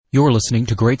You're listening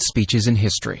to Great Speeches in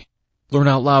History.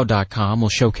 LearnOutLoud.com will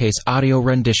showcase audio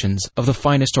renditions of the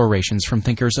finest orations from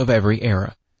thinkers of every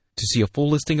era. To see a full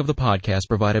listing of the podcast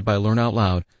provided by Learn Out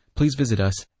Loud, please visit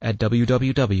us at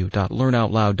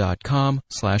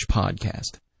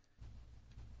www.learnoutloud.com/podcast.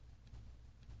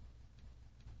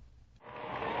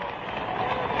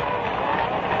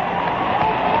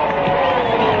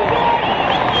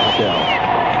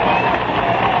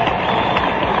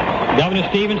 Governor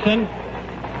Stevenson,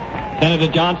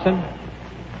 Senator Johnson,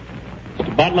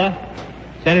 Mr. Butler,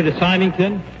 Senator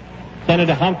Symington,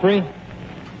 Senator Humphrey,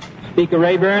 Speaker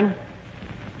Rayburn,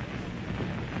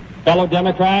 fellow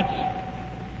Democrats,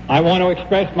 I want to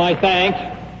express my thanks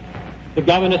to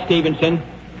Governor Stevenson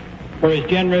for his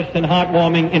generous and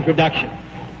heartwarming introduction.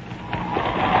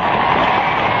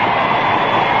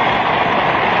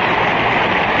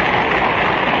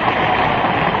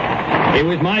 It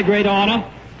was my great honor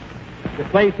to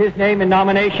place his name in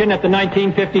nomination at the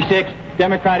 1956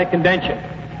 Democratic Convention.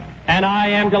 And I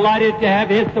am delighted to have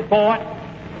his support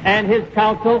and his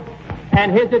counsel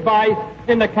and his advice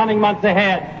in the coming months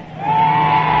ahead.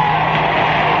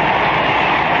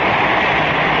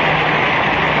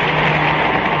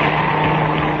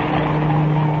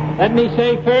 Let me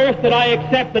say first that I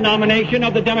accept the nomination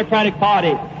of the Democratic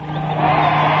Party.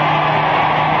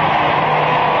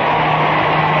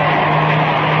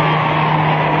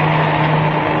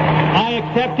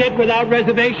 Accept it without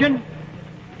reservation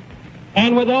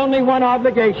and with only one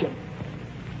obligation.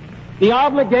 The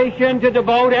obligation to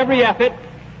devote every effort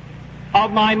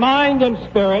of my mind and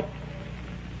spirit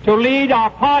to lead our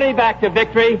party back to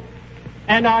victory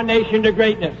and our nation to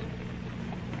greatness.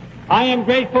 I am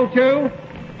grateful too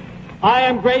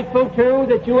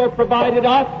that you have provided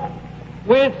us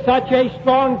with such a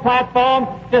strong platform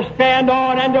to stand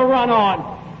on and to run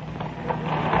on.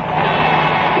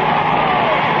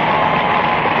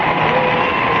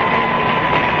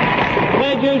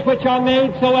 Pledges which are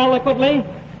made so eloquently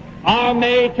are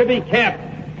made to be kept.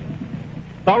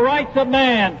 The rights of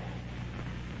man,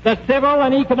 the civil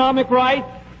and economic rights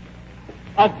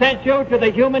essential to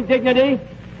the human dignity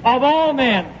of all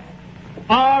men,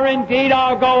 are indeed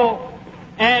our goal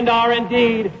and are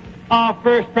indeed our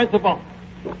first principle.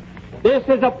 This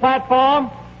is a platform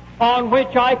on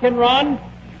which I can run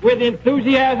with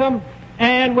enthusiasm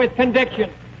and with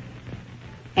conviction.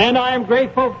 And I am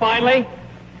grateful, finally,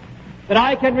 that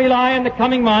I can rely in the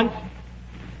coming months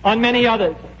on many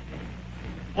others,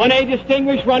 on a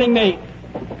distinguished running mate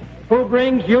who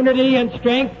brings unity and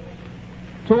strength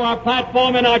to our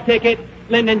platform and our ticket,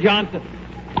 Lyndon Johnson.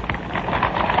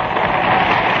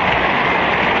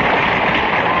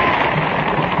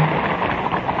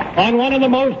 On one of the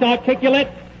most articulate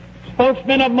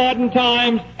spokesmen of modern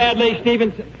times, Adlai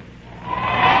Stevenson.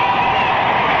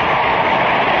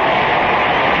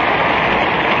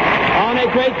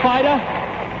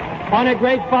 On a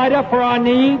great fighter for our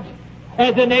needs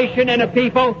as a nation and a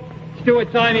people,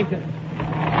 Stuart Symington.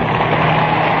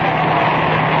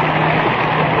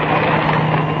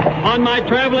 On my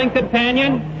traveling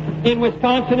companion in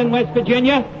Wisconsin and West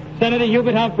Virginia, Senator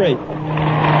Hubert Humphrey.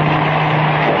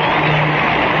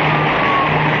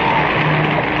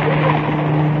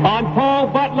 On Paul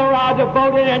Butler, our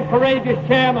devoted and courageous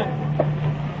chairman.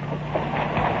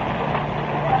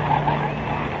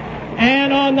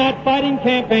 And on that fighting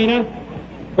campaigner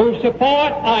whose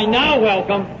support I now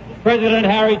welcome, President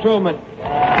Harry Truman.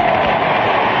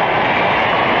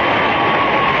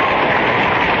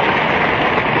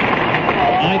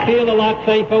 I feel a lot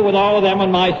safer with all of them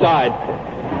on my side.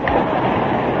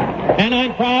 And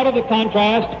I'm proud of the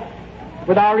contrast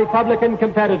with our Republican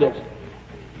competitors.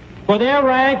 For their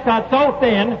ranks are so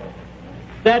thin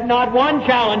that not one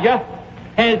challenger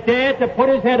has dared to put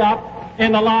his head up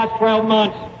in the last 12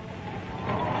 months.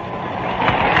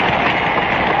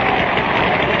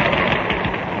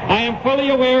 I am fully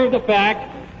aware of the fact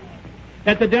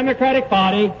that the Democratic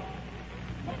Party,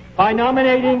 by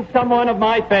nominating someone of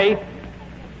my faith,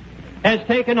 has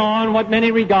taken on what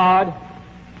many regard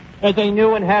as a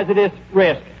new and hazardous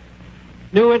risk,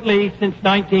 new at least since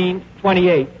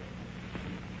 1928.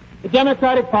 The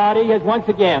Democratic Party has once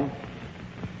again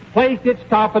placed its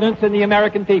confidence in the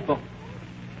American people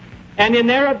and in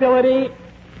their ability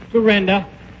to render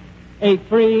a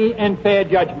free and fair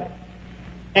judgment,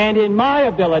 and in my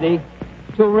ability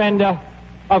to render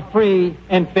a free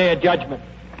and fair judgment.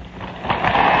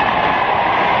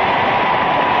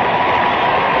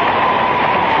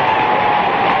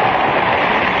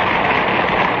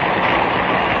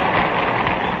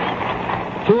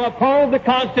 To uphold the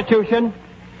Constitution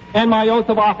and my oath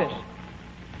of office,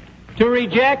 to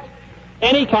reject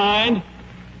any kind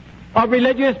of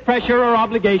religious pressure or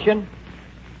obligation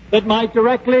that might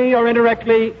directly or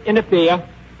indirectly interfere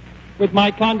with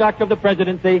my conduct of the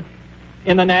presidency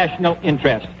in the national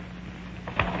interest.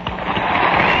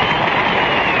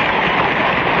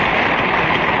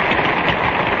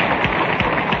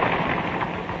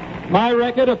 My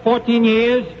record of 14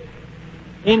 years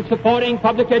in supporting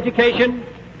public education,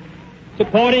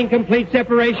 supporting complete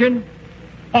separation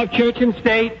of church and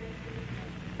state,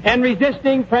 and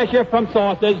resisting pressure from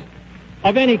sources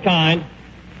of any kind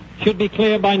should be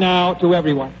clear by now to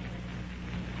everyone.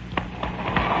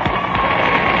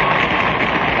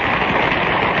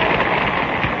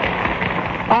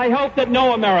 I hope that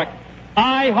no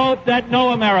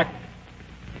American,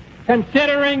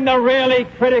 considering the really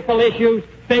critical issues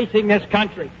facing this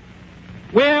country,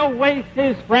 will waste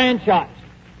his franchise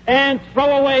and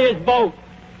throw away his vote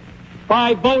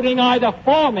by voting either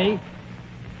for me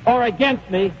or against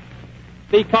me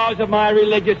because of my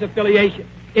religious affiliation.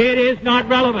 It is not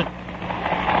relevant.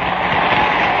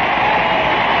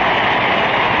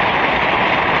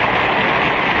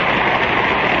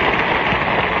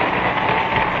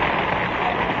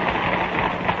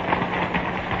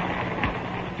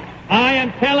 I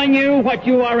am telling you what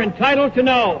you are entitled to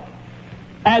know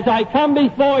as I come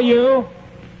before you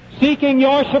seeking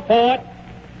your support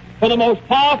for the most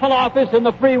powerful office in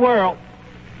the free world.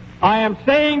 I am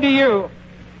saying to you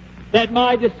that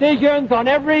my decisions on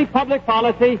every public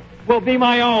policy will be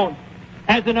my own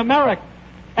as an American,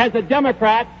 as a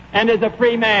Democrat, and as a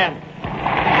free man.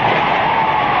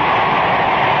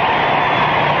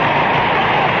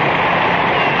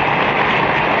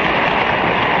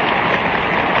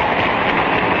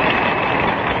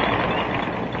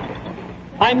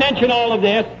 I mention all of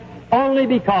this only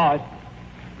because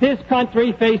this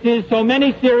country faces so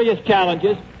many serious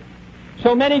challenges,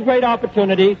 so many great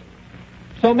opportunities,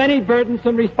 so many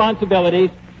burdensome responsibilities,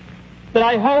 that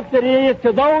I hope that it is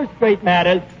to those great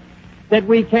matters that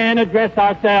we can address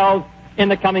ourselves in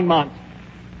the coming months.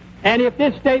 And if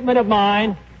this statement of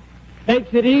mine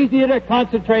makes it easier to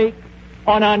concentrate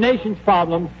on our nation's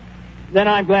problems, then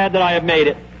I'm glad that I have made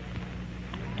it.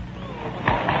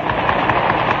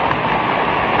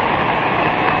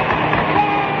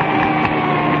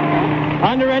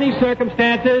 Under any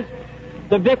circumstances,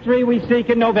 the victory we seek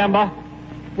in November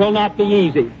will not be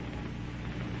easy.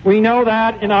 We know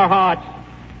that in our hearts.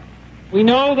 We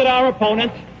know that our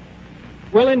opponents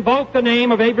will invoke the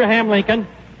name of Abraham Lincoln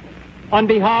on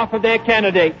behalf of their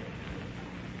candidate,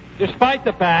 despite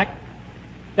the fact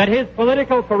that his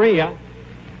political career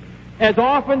has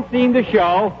often seemed to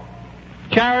show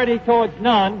charity towards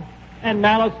none and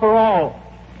malice for all.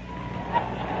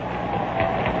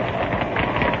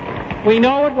 We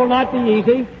know it will not be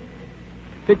easy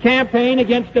to campaign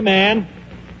against a man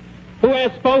who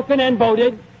has spoken and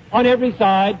voted on every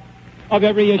side of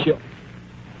every issue.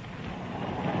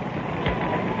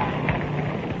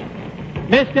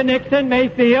 Mr. Nixon may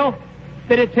feel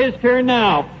that it's his turn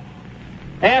now,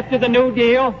 after the New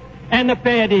Deal and the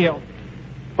Fair Deal.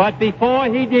 But before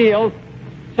he deals,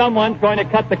 someone's going to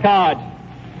cut the cards.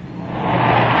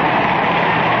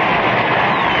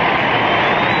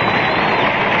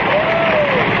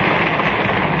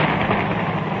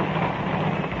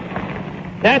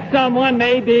 That someone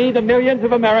may be the millions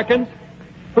of Americans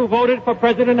who voted for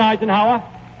President Eisenhower,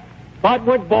 but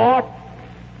would balk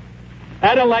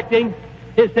at electing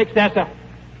his successor.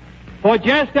 For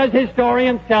just as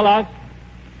historians tell us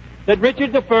that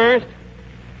Richard I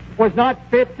was not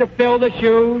fit to fill the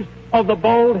shoes of the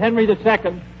bold Henry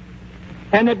II,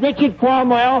 and that Richard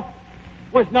Cromwell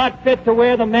was not fit to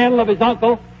wear the mantle of his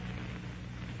uncle,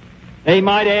 they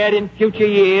might add in future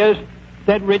years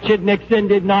that Richard Nixon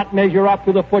did not measure up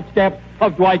to the footsteps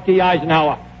of Dwight D.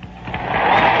 Eisenhower.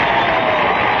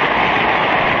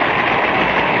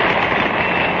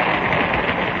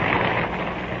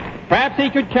 Perhaps he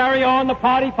could carry on the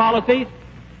party policies,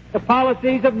 the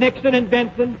policies of Nixon and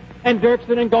Benson and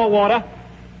Dirksen and Goldwater,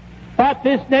 but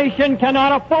this nation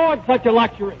cannot afford such a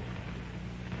luxury.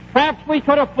 Perhaps we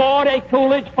could afford a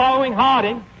Coolidge following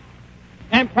Harding,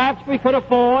 and perhaps we could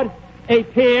afford a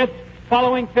Pierce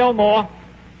following Fillmore,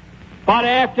 but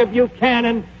after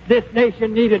Buchanan, this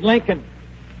nation needed Lincoln.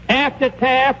 After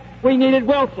Taft, we needed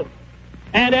Wilson.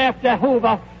 And after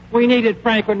Hoover, we needed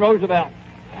Franklin Roosevelt.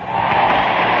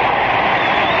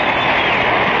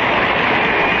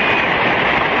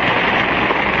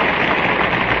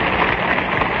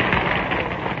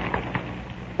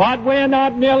 But we're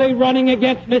not merely running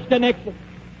against Mr. Nixon.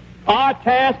 Our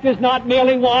task is not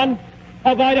merely one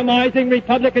of itemizing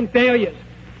Republican failures,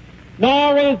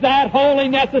 nor is that wholly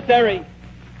necessary.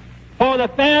 For the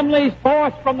families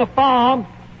forced from the farm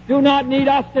do not need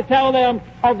us to tell them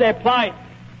of their plight.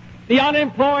 The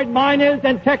unemployed miners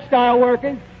and textile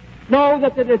workers know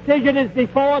that the decision is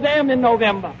before them in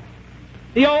November.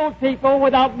 The old people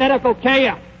without medical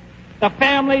care, the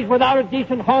families without a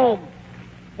decent home,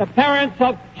 the parents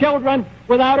of children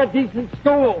without a decent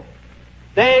school,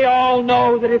 they all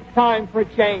know that it's time for a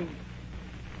change.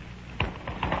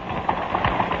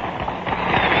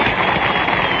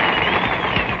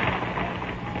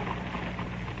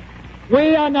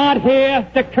 We are not here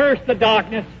to curse the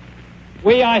darkness.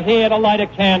 We are here to light a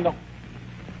candle.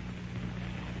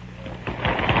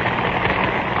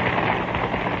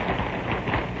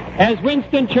 As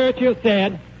Winston Churchill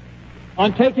said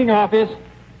on taking office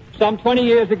some 20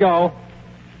 years ago,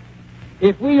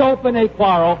 if we open a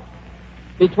quarrel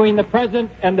between the present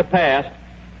and the past,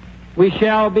 we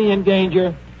shall be in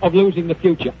danger of losing the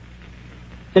future.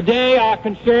 Today, our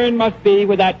concern must be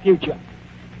with that future.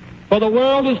 For the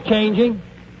world is changing,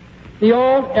 the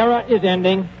old era is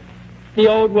ending, the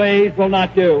old ways will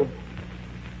not do.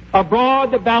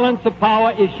 Abroad, the balance of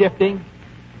power is shifting.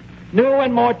 New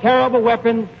and more terrible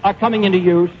weapons are coming into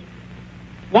use.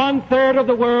 1/3 of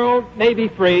the world may be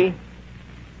free,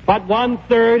 but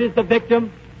 1/3 is the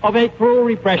victim of a cruel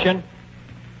repression,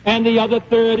 and the other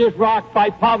third is rocked by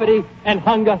poverty and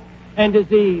hunger and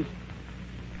disease.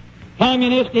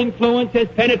 Communist influence has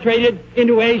penetrated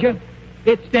into Asia.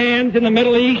 It stands in the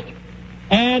Middle East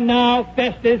and now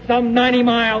festers some 90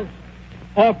 miles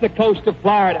off the coast of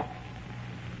Florida.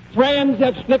 Friends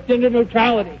have slipped into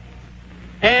neutrality,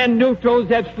 and neutrals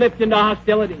have slipped into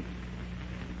hostility.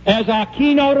 As our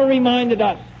keynoter reminded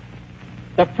us,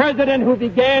 the president who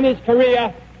began his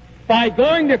career by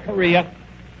going to Korea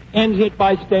ends it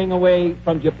by staying away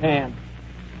from Japan.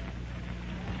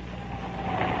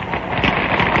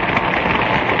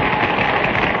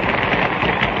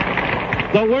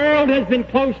 The world has been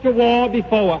close to war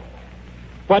before,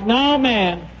 but now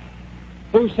man,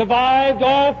 who survived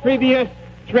all previous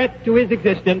threats to his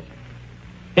existence,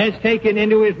 has taken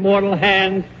into his mortal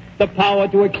hands the power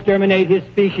to exterminate his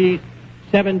species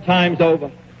 7 times over.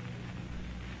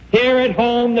 Here at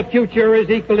home, the future is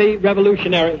equally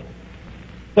revolutionary.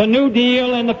 The New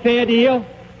Deal and the Fair Deal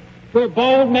were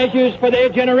bold measures for their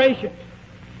generation.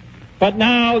 But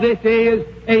now this is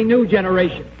a new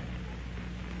generation.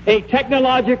 A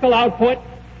technological output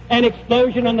and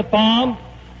explosion on the farm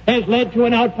has led to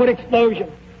an output explosion.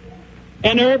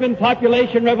 An urban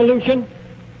population revolution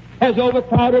has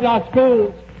overcrowded our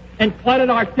schools and cluttered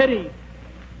our cities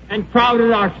and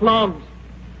crowded our slums.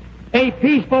 A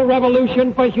peaceful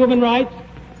revolution for human rights,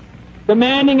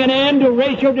 demanding an end to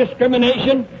racial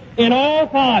discrimination in all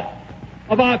parts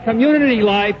of our community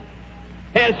life,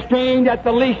 has strained at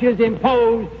the leashes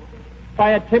imposed by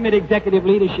a timid executive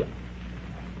leadership.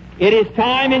 It is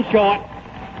time, in short,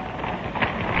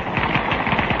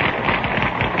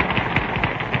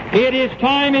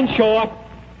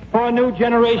 for a new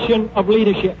generation of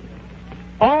leadership.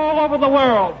 All over the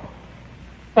world,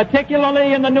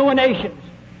 particularly in the newer nations,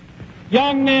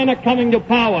 young men are coming to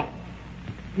power.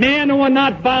 Men who are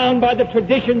not bound by the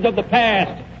traditions of the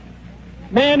past.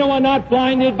 Men who are not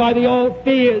blinded by the old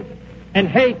fears and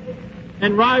hate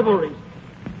and rivalries.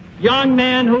 Young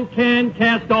men who can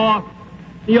cast off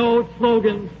the old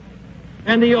slogans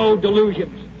and the old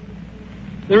delusions.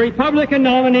 The Republican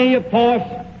nominee, of course,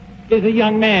 is a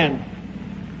young man,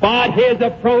 but his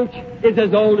approach is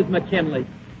as old as McKinley.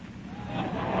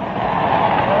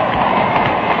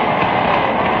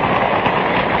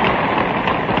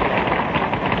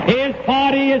 His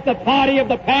party is the party of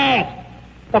the past,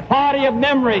 the party of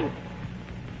memory.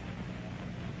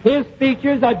 His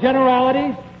speeches are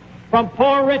generalities from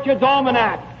Poor Richard's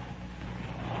Almanac.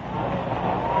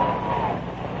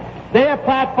 Their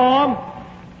platform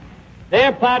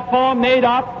made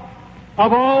up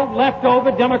of old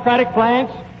leftover Democratic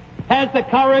planks has the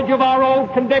courage of our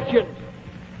old convictions.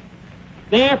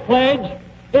 Their pledge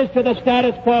is to the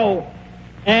status quo,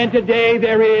 and today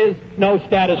there is no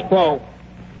status quo.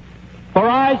 For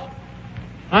I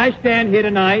stand here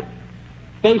tonight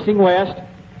facing west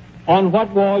on what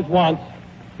was once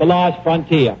the last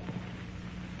frontier.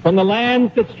 From the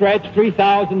lands that stretch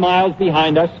 3,000 miles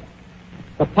behind us,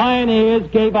 the pioneers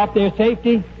gave up their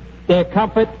safety, their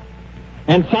comfort,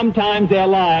 and sometimes their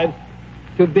lives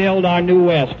to build our new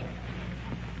West.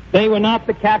 They were not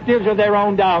the captives of their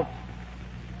own doubts,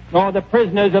 nor the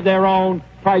prisoners of their own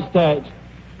price tags.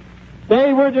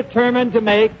 They were determined to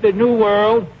make the new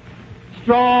world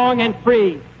strong and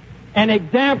free, an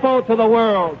example to the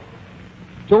world,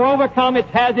 to overcome its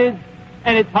hazards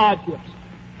and its hardships,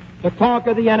 to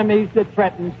conquer the enemies that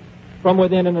threatened from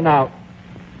within and out.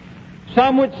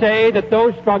 Some would say that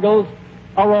those struggles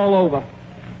are all over,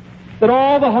 that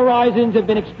all the horizons have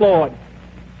been explored,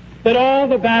 that all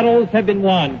the battles have been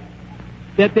won,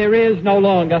 that there is no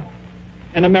longer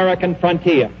an American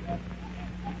frontier.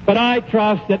 But I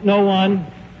trust that no one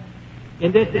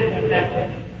in this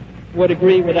intersection would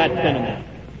agree with that sentiment.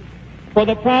 For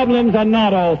the problems are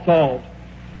not all solved,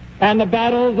 and the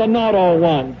battles are not all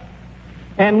won.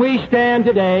 And we stand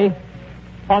today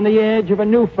on the edge of a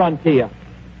new frontier,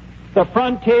 the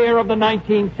frontier of the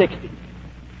 1960s,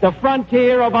 the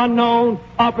frontier of unknown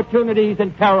opportunities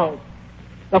and perils,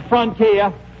 the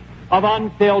frontier of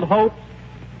unfilled hopes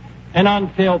and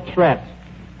unfilled threats.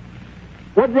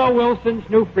 Woodrow Wilson's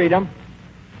New Freedom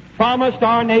promised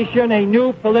our nation a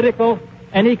new political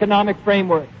and economic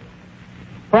framework.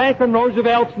 Franklin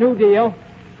Roosevelt's New Deal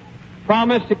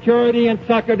promised security and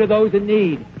succor to those in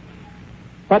need.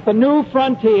 But the new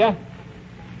frontier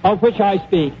of which I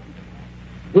speak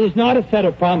is not a set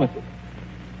of promises.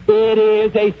 It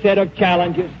is a set of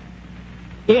challenges.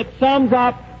 It sums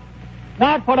up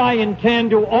not what I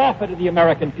intend to offer to the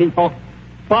American people,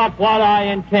 but what I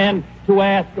intend to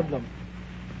ask of them.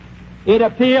 It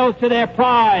appeals to their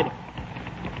pride.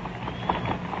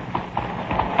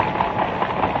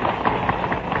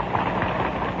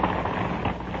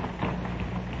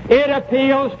 It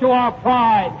appeals to our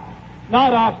pride,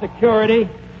 not our security.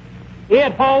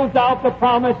 It holds out the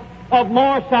promise of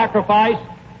more sacrifice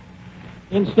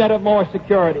instead of more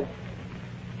security.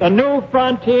 The new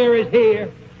frontier is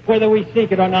here, whether we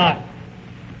seek it or not.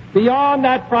 Beyond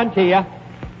that frontier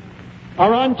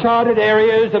are uncharted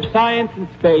areas of science and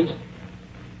space,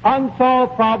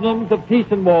 unsolved problems of peace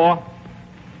and war,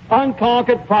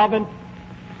 unconquered province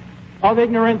of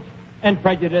ignorance and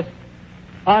prejudice,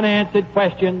 unanswered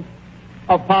questions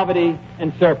of poverty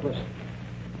and surplus.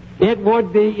 It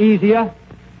would be easier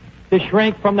to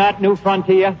shrink from that new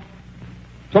frontier,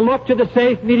 to look to the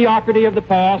safe mediocrity of the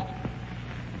past,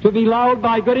 to be lulled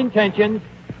by good intentions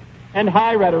and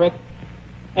high rhetoric,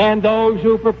 and those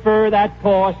who prefer that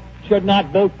course should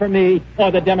not vote for me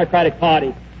or the Democratic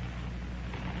Party.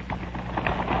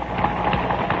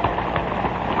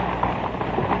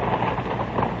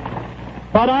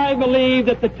 But I believe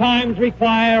that the times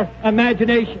require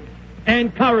imagination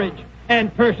and courage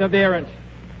and perseverance.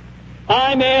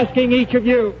 I'm asking each of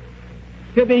you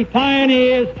to be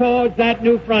pioneers towards that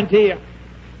new frontier.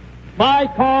 My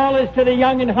call is to the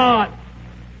young in heart,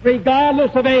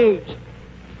 regardless of age,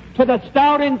 to the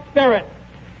stout in spirit,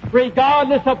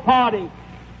 regardless of party,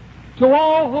 to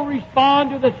all who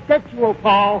respond to the scriptural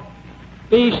call,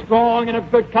 be strong and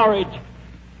of good courage,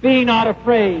 be not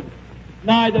afraid,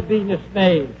 neither be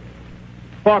dismayed.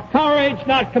 For courage,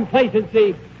 not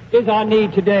complacency, is our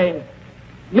need today.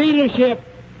 Leadership,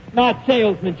 not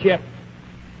salesmanship.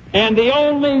 And the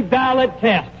only valid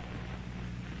test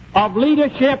of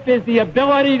leadership is the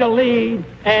ability to lead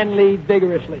and lead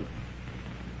vigorously.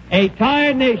 A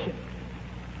tired nation,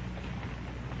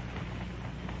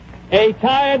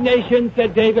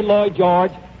 said David Lloyd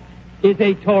George, is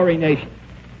a Tory nation.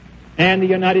 And the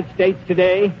United States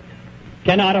today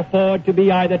cannot afford to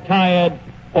be either tired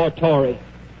or Tory.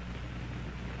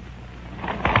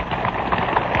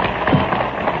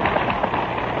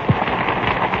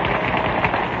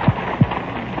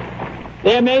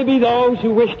 There may be those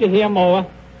who wish to hear more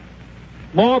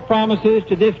promises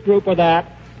to this group or that,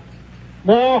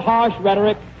 more harsh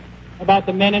rhetoric about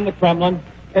the men in the Kremlin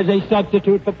as a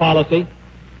substitute for policy,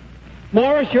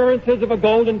 more assurances of a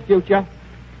golden future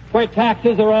where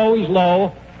taxes are always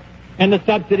low and the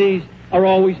subsidies are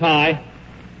always high.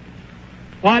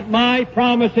 But my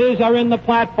promises are in the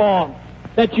platform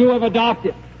that you have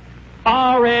adopted.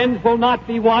 Our ends will not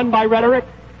be won by rhetoric,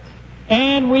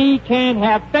 and we can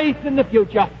have faith in the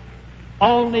future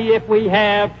only if we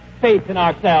have faith in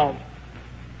ourselves.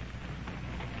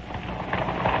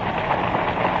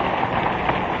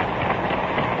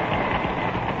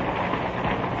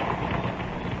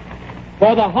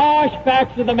 For the harsh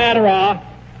facts of the matter are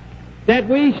that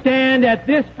we stand at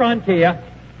this frontier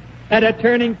at a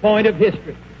turning point of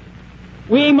history.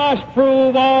 We must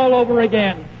prove all over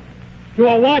again to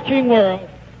a watching world,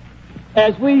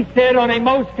 as we sit on a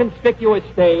most conspicuous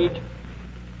stage,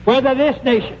 whether this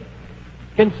nation,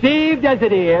 conceived as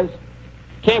it is,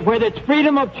 with its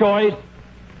freedom of choice,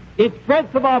 its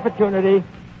breadth of opportunity,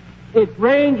 its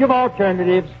range of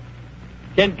alternatives,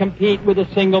 can compete with the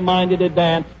single-minded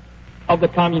advance of the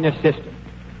communist system.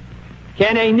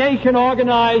 Can a nation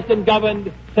organized and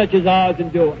governed such as ours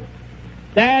endure?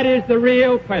 That is the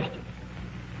real question.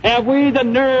 Have we the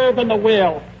nerve and the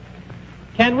will?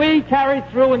 Can we carry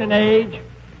through in an age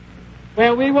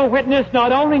where we will witness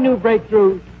not only new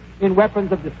breakthroughs in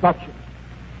weapons of destruction,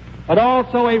 but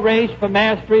also a race for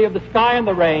mastery of the sky and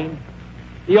the rain,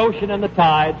 the ocean and the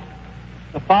tides,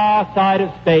 the far side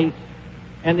of space,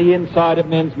 and the inside of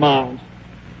men's minds.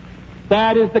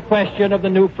 That is the question of the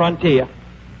new frontier.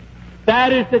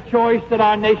 That is the choice that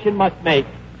our nation must make.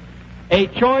 A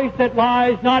choice that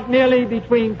lies not merely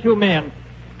between two men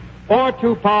or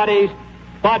two parties,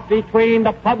 but between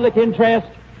the public interest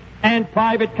and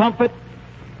private comfort,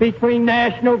 between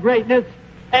national greatness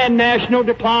and national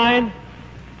decline,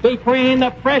 between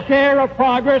the fresh air of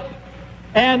progress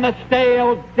and the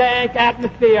stale, dank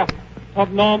atmosphere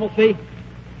of normalcy,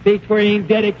 between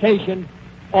dedication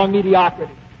or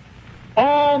mediocrity.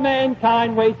 All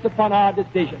mankind waits upon our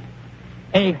decision.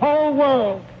 A whole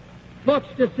world looks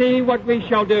to see what we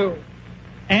shall do,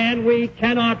 and we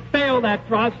cannot fail that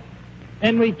trust,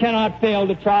 and we cannot fail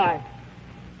to try.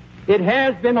 It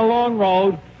has been a long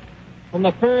road from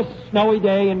the first snowy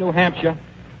day in New Hampshire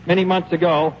many months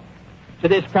ago to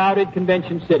this crowded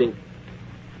convention city.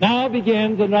 Now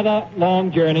begins another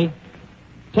long journey,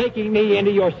 taking me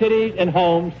into your cities and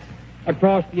homes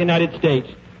across the United States.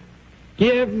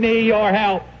 Give me your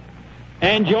help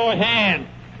and your hand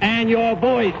and your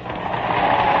voice.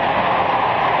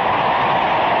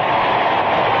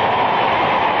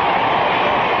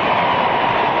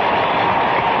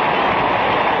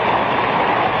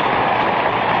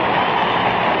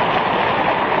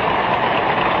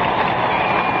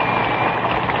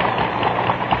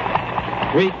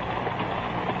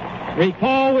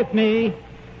 Recall with me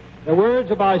the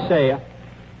words of Isaiah,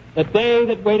 that they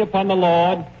that wait upon the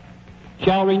Lord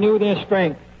shall renew their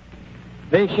strength.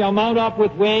 They shall mount up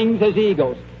with wings as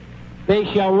eagles.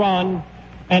 They shall run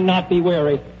and not be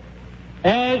weary.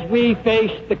 As we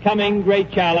face the coming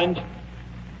great challenge,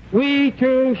 we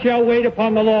too shall wait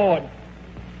upon the Lord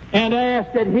and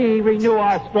ask that He renew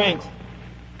our strength.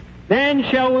 Then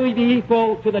shall we be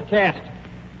equal to the test.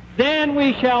 Then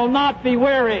we shall not be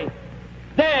weary.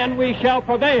 Then we shall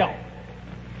prevail.